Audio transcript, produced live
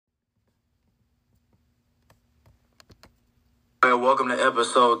everybody. Welcome to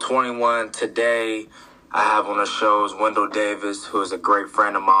episode 21. Today, I have on the shows Wendall Davis, who is a great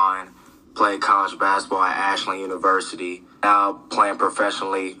friend of mine, played college basketball at Ashland University, now playing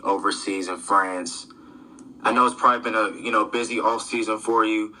professionally overseas in France. I know it's probably been a busy off season for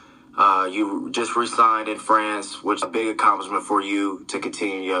you. You just re-signed in France, which is a big accomplishment for you to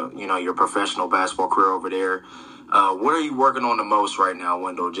continue your professional basketball career over there. What are you working on the most right now,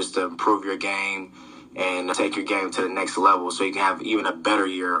 Wendall, just to improve your game and take your game to the next level so you can have even a better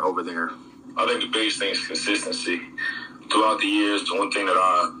year over there? I think the biggest thing is consistency. Throughout the years, the one thing that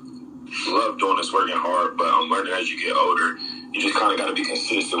I love doing is working hard, but I'm learning as you get older, you just kind of got to be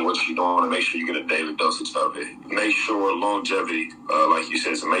consistent with what you're doing and make sure you get a daily dosage of it. Make sure longevity, like you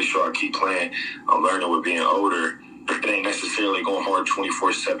said, so make sure I keep playing. I'm learning with being older. It ain't necessarily going hard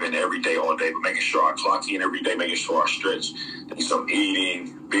 24/7 every day, all day, but making sure I clock in every day, making sure I stretch, do some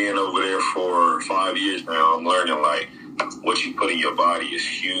eating. Being over there for 5 years now, I'm learning like what you put in your body is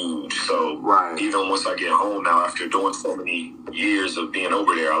huge. So even once I get home now, after doing so many years of being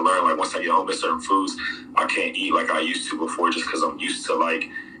over there, I learned like once I get home, there's certain foods I can't eat like I used to before, just because I'm used to like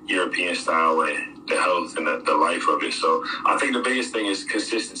European style and the health and the life of it. So I think the biggest thing is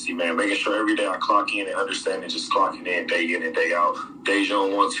consistency, man. Making sure every day I clock in and understanding just clocking in and day out. Days you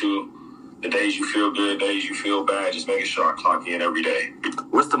don't want to, the days you feel good, days you feel bad, just making sure I clock in every day.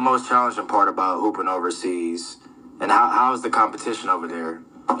 What's the most challenging part about hooping overseas? And how is the competition over there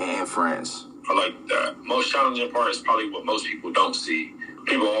in France? I like that. Most challenging part is probably what most people don't see.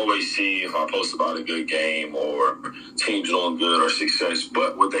 People always see if I post about a good game or teams doing good or success.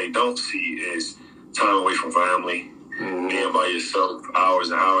 But what they don't see is time away from family, being by yourself hours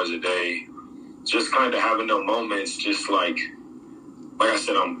and hours a day. Just kind of having those moments, just like I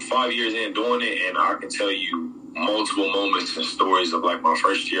said, I'm 5 years in doing it, and I can tell you multiple moments and stories of like my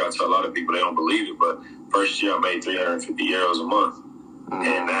first year. I tell a lot of people they don't believe it, but first year I made 350 euros a month.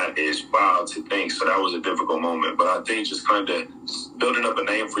 And that is wild to think. So that was a difficult moment. But I think just kind of building up a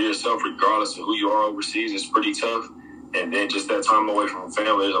name for yourself, regardless of who you are overseas, is pretty tough. And then just that time away from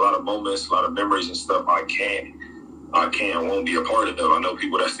family, there's a lot of moments, a lot of memories and stuff I can't and won't be a part of. I know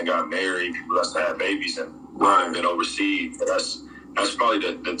people that's got married, people that's had babies and been overseas. But that's probably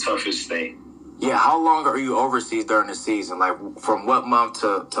the toughest thing. Yeah, how long are you overseas during the season? Like from what month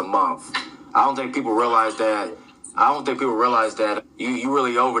to month? I don't think people realize that. You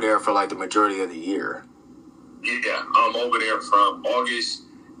really over there for like the majority of the year. Yeah, I'm over there from August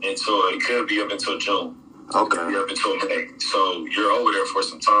until it could be up until June. Okay. It could be up until May. So you're over there for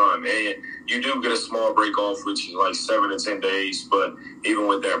some time, and you do get a small break off, which is like 7 to 10 days. But even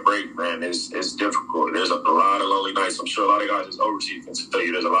with that break, man, it's difficult. There's a lot of lonely nights. I'm sure a lot of guys that's overseas can tell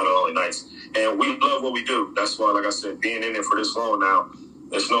you there's a lot of lonely nights. And we love what we do. That's why, like I said, being in it for this long now,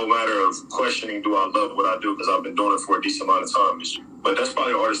 it's no matter of questioning, do I love what I do? Because I've been doing it for a decent amount of time. But that's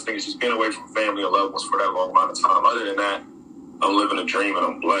probably the hardest thing, is just being away from family and loved ones for that long amount of time. Other than that, I'm living a dream, and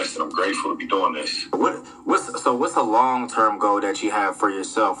I'm blessed, and I'm grateful to be doing this. What's a long-term goal that you have for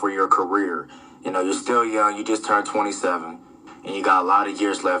yourself, for your career? You know, you're still young. You just turned 27, and you got a lot of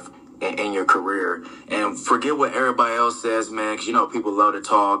years left in your career. And forget what everybody else says, man, because, people love to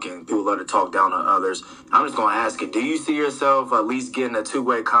talk, and people love to talk down on others. I'm just going to ask you, do you see yourself at least getting a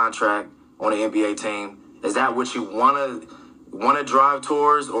two-way contract on the NBA team? Is that what you want to drive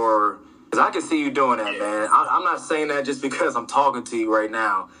towards? Or, because I can see you doing that, man. I'm not saying that just because I'm talking to you right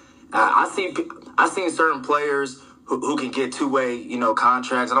now. I've seen certain players who can get two-way,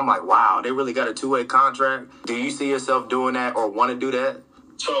 contracts, and I'm like, wow, they really got a two-way contract. Do you see yourself doing that or want to do that?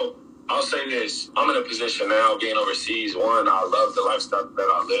 So I'll say this. I'm in a position now, being overseas. One, I love the lifestyle that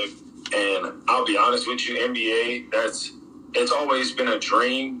I live. And I'll be honest with you, NBA, it's always been a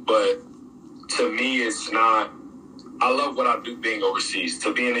dream, but to me, it's not. I love what I do being overseas.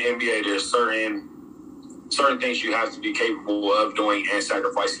 To be in the NBA, there's certain things you have to be capable of doing and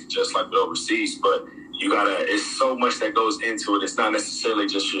sacrificing, just like with overseas. But it's so much that goes into it. It's not necessarily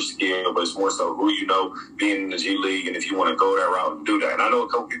just your skill, but it's more so who you know, being in the G League, and if you want to go that route and do that. And I know a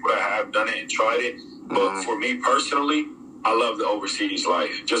couple people that have done it and tried it, but for me personally, I love the overseas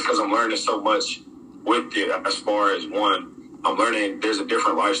life just because I'm learning so much with it. As far as one, I'm learning there's a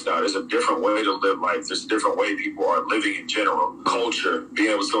different lifestyle. There's a different way to live life. There's a different way people are living in general. Culture, being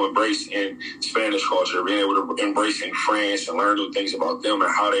able to embrace in Spanish culture, being able to embrace in France and learn new things about them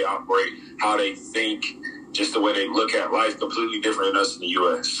and how they operate, how they think, just the way they look at life, completely different than us in the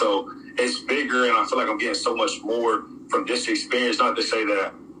U.S. So it's bigger, and I feel like I'm getting so much more from this experience. Not to say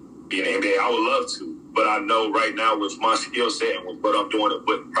that being an NBA, I would love to, but I know right now with my skill set and with what I'm doing, it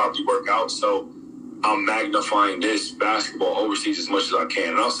wouldn't probably work out. So I'm magnifying this basketball overseas as much as I can.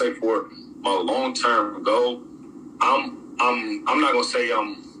 And I'll say for my long-term goal, I'm I'm not gonna say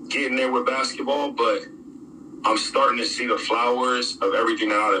I'm getting there with basketball, but I'm starting to see the flowers of everything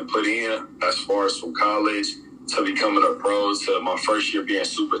that I've put in, as far as from college to becoming a pro, to my first year being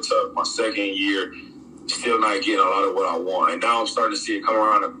super tough, my second year still not getting a lot of what I want. And now I'm starting to see it come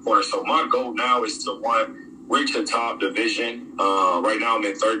around the corner. So my goal now is to, one, reach the top division. Right now I'm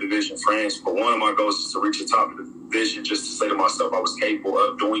in third division France, but one of my goals is to reach the top division, just to say to myself I was capable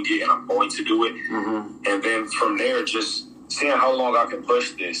of doing it and I'm going to do it. Mm-hmm. And then from there, just seeing how long I can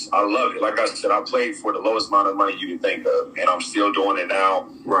push this. I love it. Like I said, I played for the lowest amount of money you can think of, and I'm still doing it now.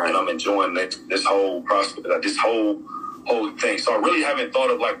 Right. And I'm enjoying this whole prospect, this whole thing. So I really haven't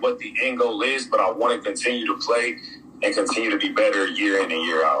thought of like what the end goal is, but I want to continue to play and continue to be better year in and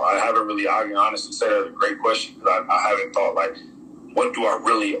year out. I can honestly say that's a great question, because I haven't thought like, what do I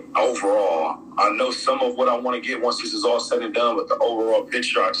really overall? I know some of what I want to get once this is all said and done, but the overall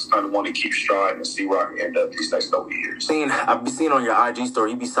picture, I just kind of want to keep striding and see where I can end up these next couple of years. I've been seeing on your IG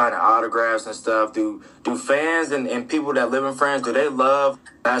story, you be signing autographs and stuff. Do fans and people that live in France, do they love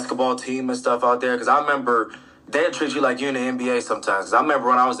basketball team and stuff out there? Because I remember they'd treat you like you're in the NBA sometimes. Because I remember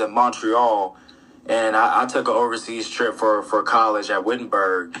when I was in Montreal and I took an overseas trip for college at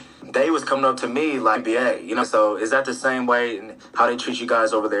Wittenberg, they was coming up to me like NBA, you know? So is that the same way in how they treat you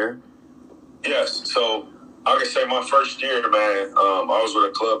guys over there? Yes. So I can say my first year, man, I was with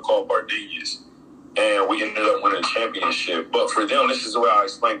a club called Bardinias, and we ended up winning a championship. But for them, this is the way I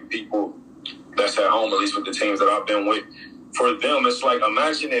explain to people that's at home, at least with the teams that I've been with. For them, it's like,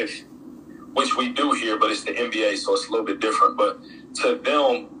 imagine if, which we do here, but it's the NBA, so it's a little bit different. But to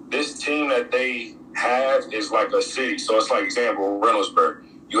them, this team that they have is like a city. So it's like, example, Reynoldsburg.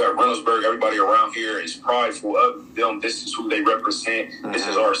 You have Reynoldsburg, everybody around here is prideful of them. This is who they represent. Mm-hmm. This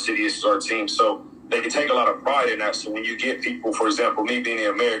is our city. This is our team. So they can take a lot of pride in that. So when you get people, for example, me being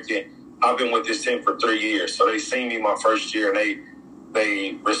an American, I've been with this team for 3 years. So they seen me my first year, and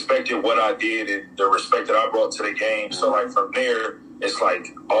they respected what I did and the respect that I brought to the game. So like from there, it's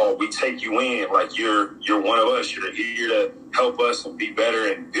like, oh, we take you in. Like you're one of us. You're here to help us and be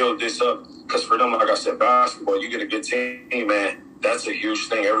better and build this up. Because for them, like I said, basketball, you get a good team, man. That's a huge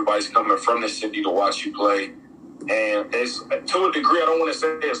thing. Everybody's coming from the city to watch you play. And it's, to a degree, I don't want to say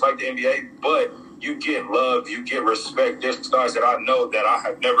it's like the NBA, but you get love, you get respect. There's guys that I know that I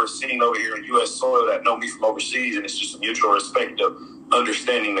have never seen over here in U.S. soil that know me from overseas, and it's just a mutual respect of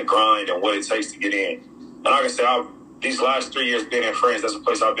understanding the grind and what it takes to get in. And like I said, these last 3 years being in France, that's a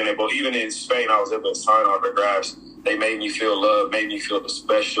place I've been able, even in Spain, I was able to sign autographs. They made me feel loved, made me feel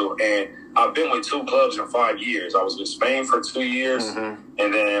special. And I've been with 2 clubs in 5 years. I was with Spain for 2 years, and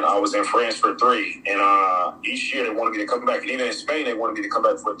then I was in France for 3. And each year they wanted me to come back. And even in Spain, they wanted me to come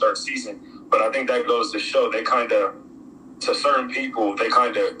back for a 3rd season. But I think that goes to show they kind of, to certain people, they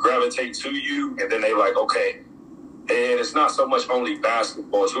kind of gravitate to you. And then they like, okay. And it's not so much only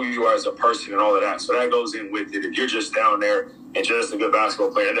basketball. It's who you are as a person and all of that. So that goes in with it. If you're just down there and just a good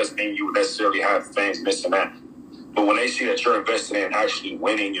basketball player, that doesn't mean you necessarily have fans missing that. But when they see that you're invested in actually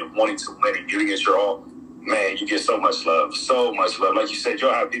winning and wanting to win and giving it your all, man, you get so much love. So much love. Like you said,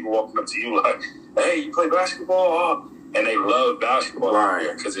 you'll have people walking up to you like, hey, you play basketball? Oh. And they love basketball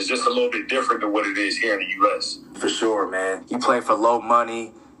right. Because it's just a little bit different than what it is here in the U.S. For sure, man. You play for low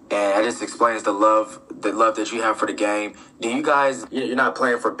money, and that just explains the love that you have for the game. Do you guys, you're not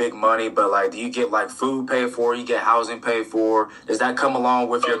playing for big money, but like, do you get like food paid for? You get housing paid for? Does that come along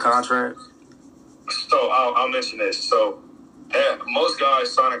with your contract? So I'll mention this. So most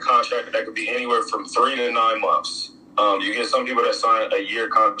guys sign a contract that could be anywhere from 3 to 9 months. You get some people that sign a year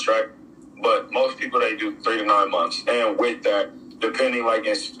contract, but most people, they do 3 to 9 months. And with that, depending, like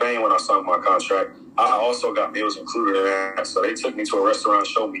in Spain when I signed my contract, I also got meals included in that. So they took me to a restaurant,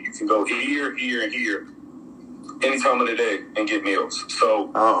 showed me you can go here, here, and here any time of the day and get meals.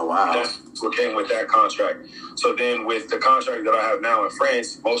 So that's what came with that contract. So then with the contract that I have now in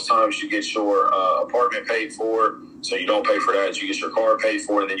France, most times you get your apartment paid for, so you don't pay for that. You get your car paid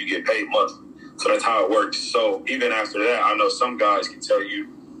for, and then you get paid monthly. So that's how it works. So even after that, I know some guys can tell you,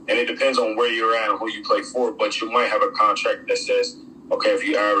 and it depends on where you're at and who you play for, but you might have a contract that says, okay, if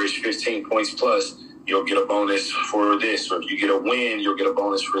you average 15 points plus, you'll get a bonus for this. Or if you get a win, you'll get a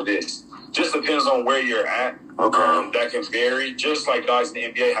bonus for this. Just depends on where you're at. Okay. That can vary. Just like guys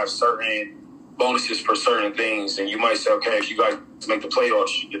in the NBA have certain bonuses for certain things. And you might say, okay, if you guys make the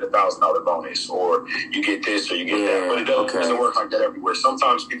playoffs, you get $1,000 bonus. Or you get this or you get that. But it doesn't work like that everywhere.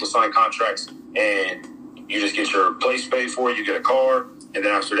 Sometimes people sign contracts and you just get your place paid for, you get a car. and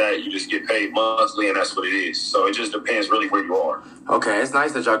then after that, you just get paid monthly, and that's what it is. So it just depends really where you are. Okay, it's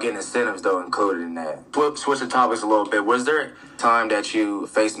nice that y'all getting incentives, though, included in that. Switching topics a little bit, was there a time that you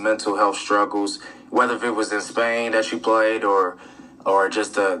faced mental health struggles, whether if it was in Spain that you played or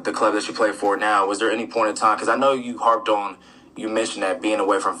just the club that you play for now? Was there any point in time, because I know you mentioned that being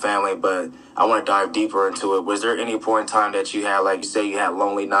away from family, but I want to dive deeper into it. Was there any point in time that you had, like you say, you had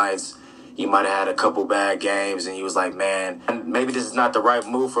lonely nights, you might have had a couple bad games, and you was like, man, maybe this is not the right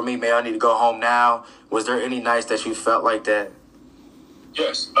move for me, maybe I need to go home now? Was there any nights that you felt like that?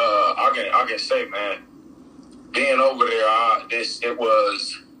 Yes, I can say, man, being over there, it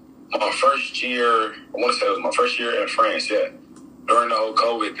was my first year. I want to say it was my first year in France. Yeah, during the whole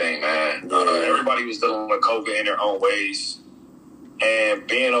COVID thing, man. Everybody was dealing with COVID in their own ways, and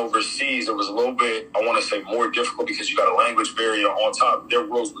being overseas, it was a little bit, I want to say, more difficult because you got a language barrier on top. Their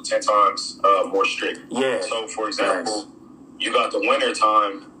rules were 10 times more strict. Yeah. So, for example, you got the winter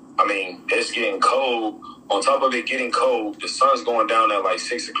time. I mean, it's getting cold. On top of it getting cold, the sun's going down at like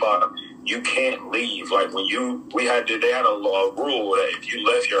 6 o'clock. You can't leave. Like they had a rule that if you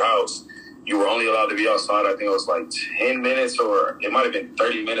left your house, you were only allowed to be outside. I think it was like 10 minutes, or it might have been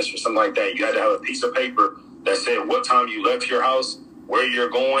 30 minutes or something like that. You had to have a piece of paper that said what time you left your house, where you're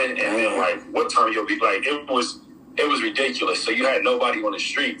going, and then like what time you'll be. Like it was ridiculous. So you had nobody on the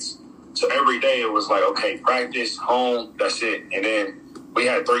streets. So every day it was like, okay, practice, home, that's it. And then we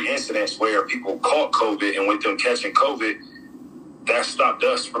had 3 incidents where people caught COVID, and with them catching COVID, that stopped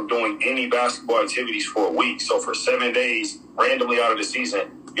us from doing any basketball activities for a week. So for 7 days, randomly out of the season,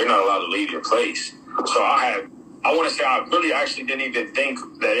 you're not allowed to leave your place. So I want to say I really actually didn't even think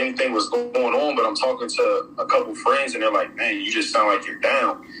that anything was going on, but I'm talking to a couple friends, and they're like, man, you just sound like you're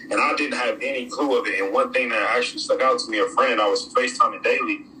down. And I didn't have any clue of it. And one thing that actually stuck out to me, a friend I was FaceTiming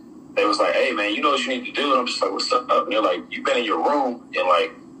daily, they was like, hey, man, you know what you need to do? And I'm just like, what's up? And they're like, you've been in your room, and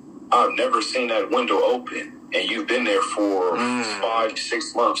like, I've never seen that window open, and you've been there for 5 to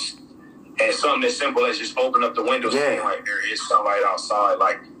 6 months. And something as simple as just open up the window, saying like, there is sunlight outside.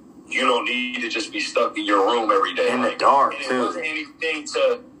 Like, you don't need to just be stuck in your room every day. In the dark, and too.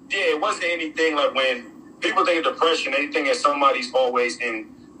 It wasn't anything like when people think of depression, they think that somebody's always in,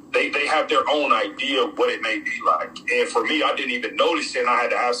 they have their own idea of what it may be like. And for me, I didn't even notice it, and I had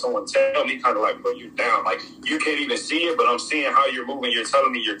to have someone tell me kind of like, bro, you're down. Like, you can't even see it, but I'm seeing how you're moving. You're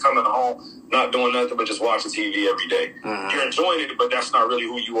telling me you're coming home, not doing nothing but just watching TV every day. You're enjoying it, but that's not really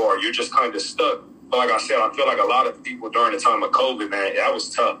who you are. You're just kind of stuck. But like I said, I feel like a lot of people during the time of COVID, man, that was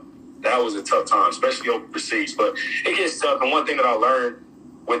tough. That was a tough time, especially overseas. But it gets tough. And one thing that I learned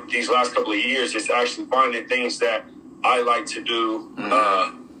with these last couple of years is actually finding things that I like to do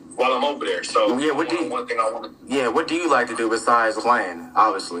while I'm over there. So what do you like to do besides playing,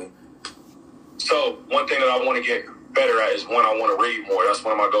 obviously? So one thing that I want to get better at is, one, I want to read more. That's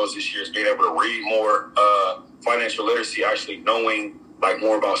one of my goals this year, is being able to read more, financial literacy, actually knowing like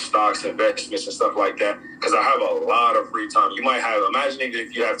more about stocks, investments, and stuff like that. Because I have a lot of free time. You might have, imagining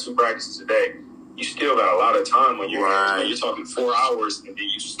if you have 2 practices a day, you still got a lot of time when you're talking 4 hours, and then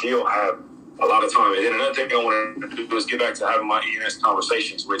you still have a lot of time. And then another thing I want to do is get back to having my ENS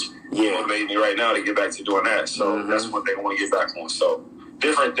conversations, which motivates me right now to get back to doing that. So that's one thing I want to get back on. So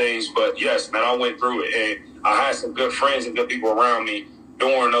different things, but yes, man, I went through it, and I had some good friends and good people around me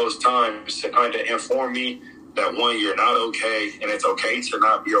during those times to kind of inform me that, 1, you're not okay, and it's okay to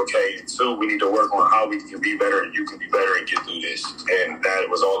not be okay. And 2, we need to work on how we can be better, and you can be better and get through this. And that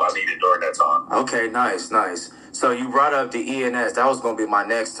was all I needed during that time. Okay, nice. So you brought up the ENS. That was going to be my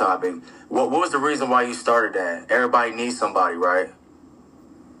next topic. What was the reason why you started that? Everybody needs somebody, right?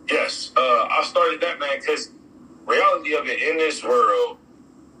 Yes. I started that, man, because reality of it, in this world,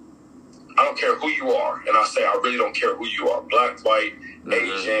 I don't care who you are. And I say I really don't care who you are. Black, white,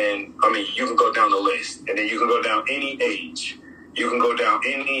 Asian. I mean, you can go down the list. And then you can go down any age. You can go down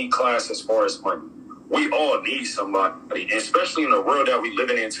any class as far as money. We all need somebody. And especially in the world that we're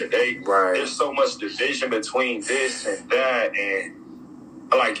living in today, there's so much division between this and that. And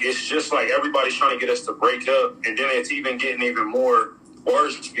like, it's just like everybody's trying to get us to break up. And then it's even getting even more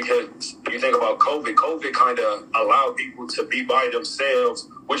worse because you think about COVID. COVID kind of allowed people to be by themselves,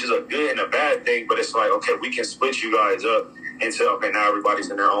 which is a good and a bad thing. But it's like, okay, we can split you guys up into, okay, now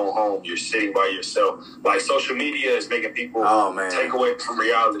everybody's in their own home. You're sitting by yourself. Like, social media is making people take away from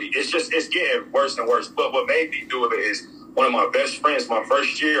reality. It's getting worse and worse. But what made me do it is, one of my best friends, my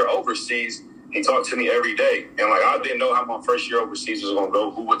first year overseas, he talked to me every day. And like, I didn't know how my first year overseas was going to go,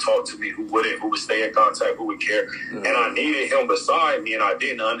 who would talk to me, who wouldn't, who would stay in contact, who would care. And I needed him beside me, and I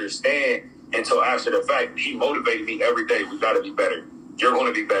didn't understand until after the fact. He motivated me every day. We got to be better. You're going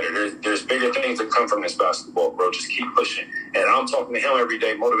to be better. There's bigger things that come from this basketball, bro. Just keep pushing. And I'm talking to him every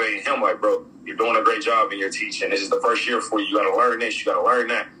day, motivating him like, bro, you're doing a great job in your teaching. This is the first year for you. You got to learn this. You got to learn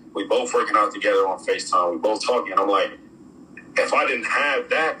that. We both working out together on FaceTime. We both talking. I'm like, if I didn't have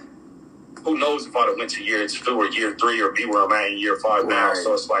that, who knows if I'd have went to year 2 or year 3 or be where I'm at in year 5 now.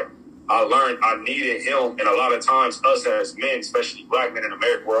 So it's like, I learned I needed him. And a lot of times us as men, especially black men in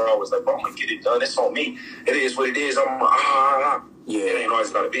America, we're always like, bro, I'm going to get it done. It's on me. It is what it is. I'm like, It ain't always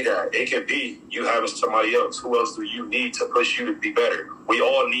got to be that. It can be you having somebody else. Who else do you need to push you to be better? We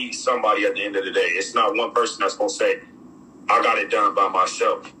all need somebody at the end of the day. It's not one person that's going to say, I got it done by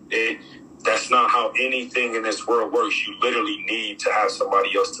myself. That's not how anything in this world works. You literally need to have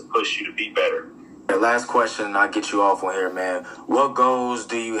somebody else to push you to be better. The last question, and I'll get you off on here, man. What goals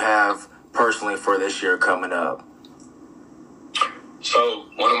do you have personally for this year coming up? So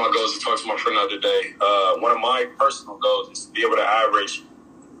one of my goals, I talked to my friend the other day, one of my personal goals is to be able to average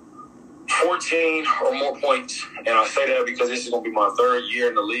 14 or more points. And I say that because this is going to be my 3rd year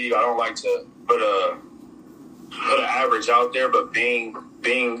in the league. I don't like to put an average out there, but being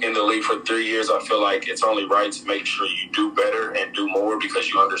in the league for 3 years, I feel like it's only right to make sure you do better and do more because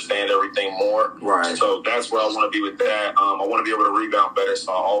you understand everything more. Right. So that's where I want to be with that. I want to be able to rebound better.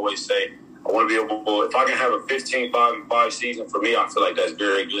 So I always say I want to be able, if I can have a 15-5-5 season, for me, I feel like that's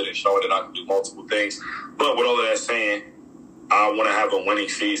very good and showing that I can do multiple things. But with all of that saying, I want to have a winning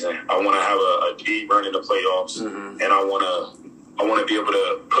season. I want to have a deep run in the playoffs, and I want to be able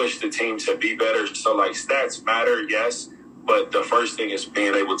to push the team to be better. So, like, stats matter, yes, but the first thing is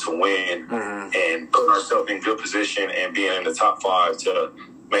being able to win and putting ourselves in good position and being in the top 5 to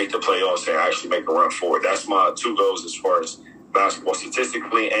make the playoffs and actually make a run forward. That's my 2 goals as far as basketball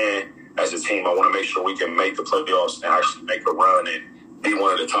statistically and as a team. I want to make sure we can make the playoffs and actually make a run and be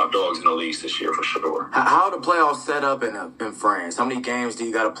one of the top dogs in the league this year for sure. How are the playoffs set up in France? How many games do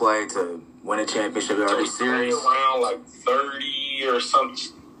you got to play to win a championship? Are they serious? Around like 30 or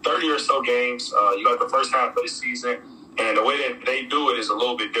so games. You got the first half of the season, and the way that they do it is a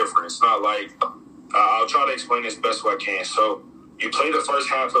little bit different. It's not like I'll try to explain this best way I can. So you play the first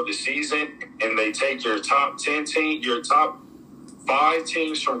half of the season, and they take your top 10 team, your top 5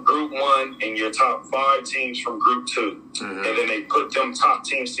 teams from Group 1 and your top 5 teams from Group 2. And then they put them top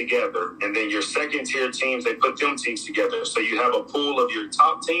teams together. And then your second-tier teams, they put them teams together. So you have a pool of your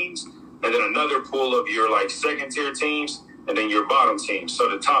top teams and then another pool of your, like, second-tier teams and then your bottom teams. So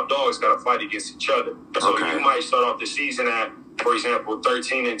the top dogs got to fight against each other. So you might start off the season at, for example,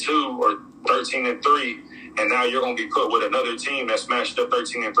 13-2 or 13-3. And now you're going to be put with another team that's matched up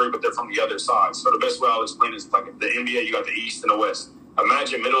 13-3, but they're from the other side. So the best way I'll explain is like the NBA, you got the East and the West.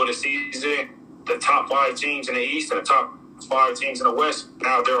 Imagine middle of the season, the top 5 teams in the East and the top 5 teams in the West,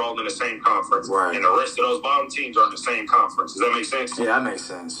 now they're all in the same conference. Right. And the rest of those bottom teams are in the same conference. Does that make sense? Yeah, that makes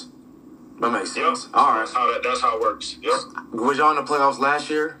sense. That makes sense. Yep. All right. That's how it works. Yep. Was y'all in the playoffs last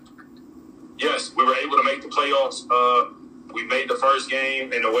year? Yes, we were able to make the playoffs. We made the first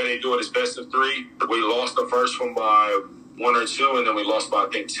game, and the way they do it is best of 3. We lost the first one by 1 or 2, and then we lost by, I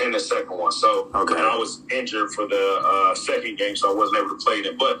think, 10 the second one. So and I was injured for the second game, so I wasn't able to play in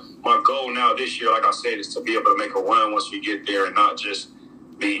it. But my goal now this year, like I said, is to be able to make a run once we get there and not just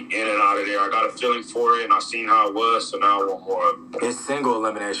be in and out of there. I got a feeling for it, and I've seen how it was, so now I want more of it. It's single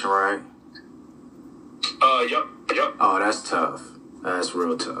elimination, right? Yep. Oh, that's tough. That's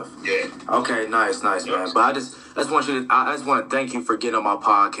real tough. Yeah. Okay, nice, man. But I just want to thank you for getting on my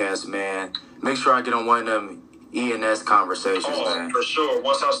podcast, man. Make sure I get on one of them ENS conversations, man. For sure.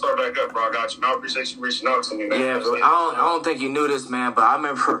 Once I start back up, bro, I got you. I appreciate you reaching out to me, man. Yeah, but I don't think you knew this, man. But I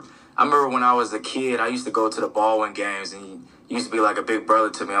remember when I was a kid, I used to go to the Baldwin games, and you used to be like a big brother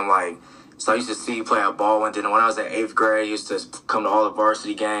to me. So I used to see you play at Baldwin. Then when I was in 8th grade, I used to come to all the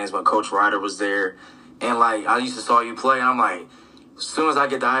varsity games when Coach Ryder was there. And, like, I used to saw you play, and I'm like, as soon as I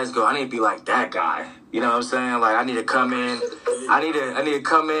get to high school, I need to be like that guy. You know what I'm saying? Like, I need to come in. I need to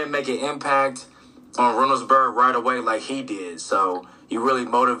come in, make an impact on Reynoldsburg right away like he did. So you really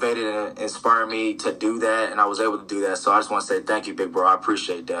motivated and inspired me to do that, and I was able to do that. So I just want to say thank you, big bro. I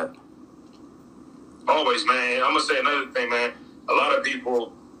appreciate that. Always, man. I'm going to say another thing, man. A lot of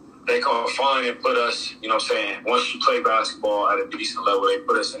people, they come find and put us, you know what I'm saying, once you play basketball at a decent level, they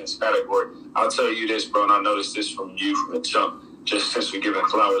put us in this category. I'll tell you this, bro, and I noticed this from you from the jump. Just since we're giving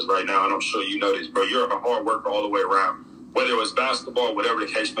flowers right now, and I'm sure you know this, bro, you're a hard worker all the way around. Whether it was basketball, whatever the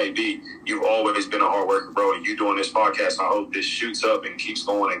case may be, you've always been a hard worker, bro. And you doing this podcast, I hope this shoots up and keeps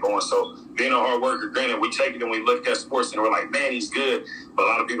going and going. So being a hard worker, granted, we take it and we look at sports and we're like, man, he's good. But a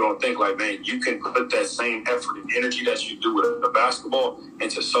lot of people don't think like, man, you can put that same effort and energy that you do with the basketball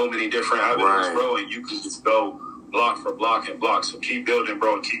into so many different avenues, bro, and you can just go block for block and block. So keep building,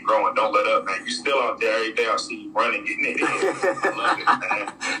 bro, and keep growing. Don't let up, man. You still out there every day. I see you running, getting it in. I love it,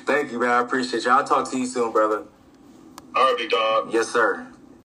 man. Thank you, man. I appreciate you. I'll talk to you soon, brother. All right, big dog. Yes, sir.